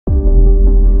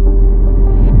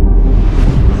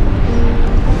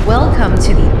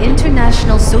to the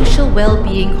International Social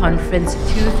Wellbeing Conference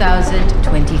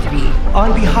 2023.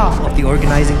 On behalf of the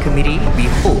organizing committee, we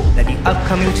hope that the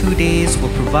upcoming 2 days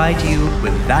will provide you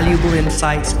with valuable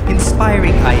insights,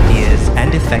 inspiring ideas,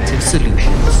 and effective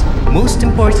solutions. Most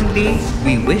importantly,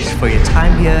 we wish for your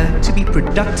time here to be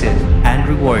productive and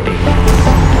rewarding.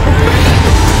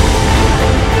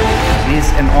 It is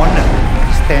an honor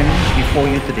to stand before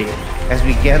you today as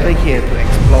we gather here to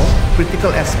explore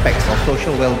critical aspects of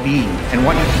social well-being and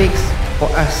what it takes for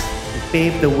us to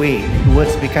pave the way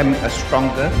towards becoming a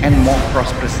stronger and more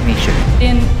prosperous nation.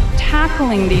 In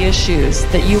tackling the issues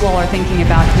that you all are thinking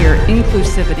about here,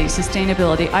 inclusivity,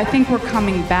 sustainability, I think we're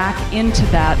coming back into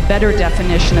that better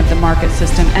definition of the market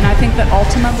system, and I think that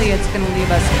ultimately it's going to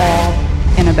leave us all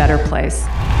in a better place.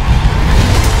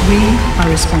 We are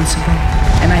responsible,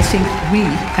 and I think we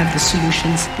have the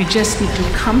solutions. We just need to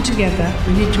come together.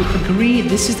 We need to agree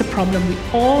this is the problem we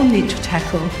all need to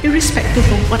tackle, irrespective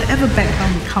of whatever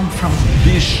background we come from.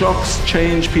 These shocks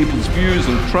change people's views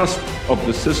and trust of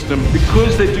the system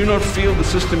because they do not feel the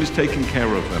system is taking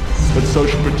care of them. But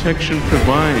social protection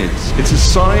provides. It's a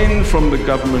sign from the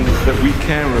government that we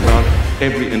care about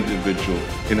every individual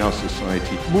in our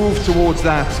society. Move towards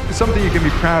that. It's something you can be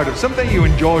proud of, something you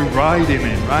enjoy riding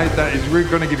in, right? That is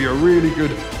going to give you a really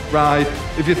good ride.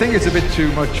 If you think it's a bit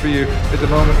too much for you at the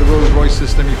moment, the Rolls-Royce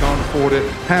system, you can't afford it,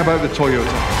 how about the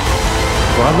Toyota?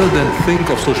 Rather than think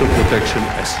of social protection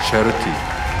as charity,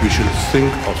 we should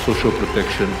think of social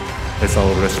protection as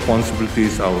our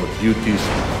responsibilities, our duties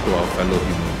to our fellow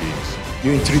human beings.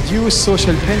 You introduce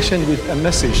social pension with a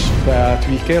message that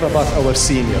we care about our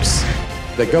seniors.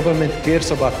 The government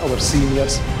cares about our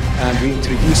seniors, and we're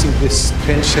introducing this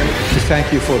pension to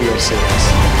thank you for your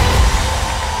service.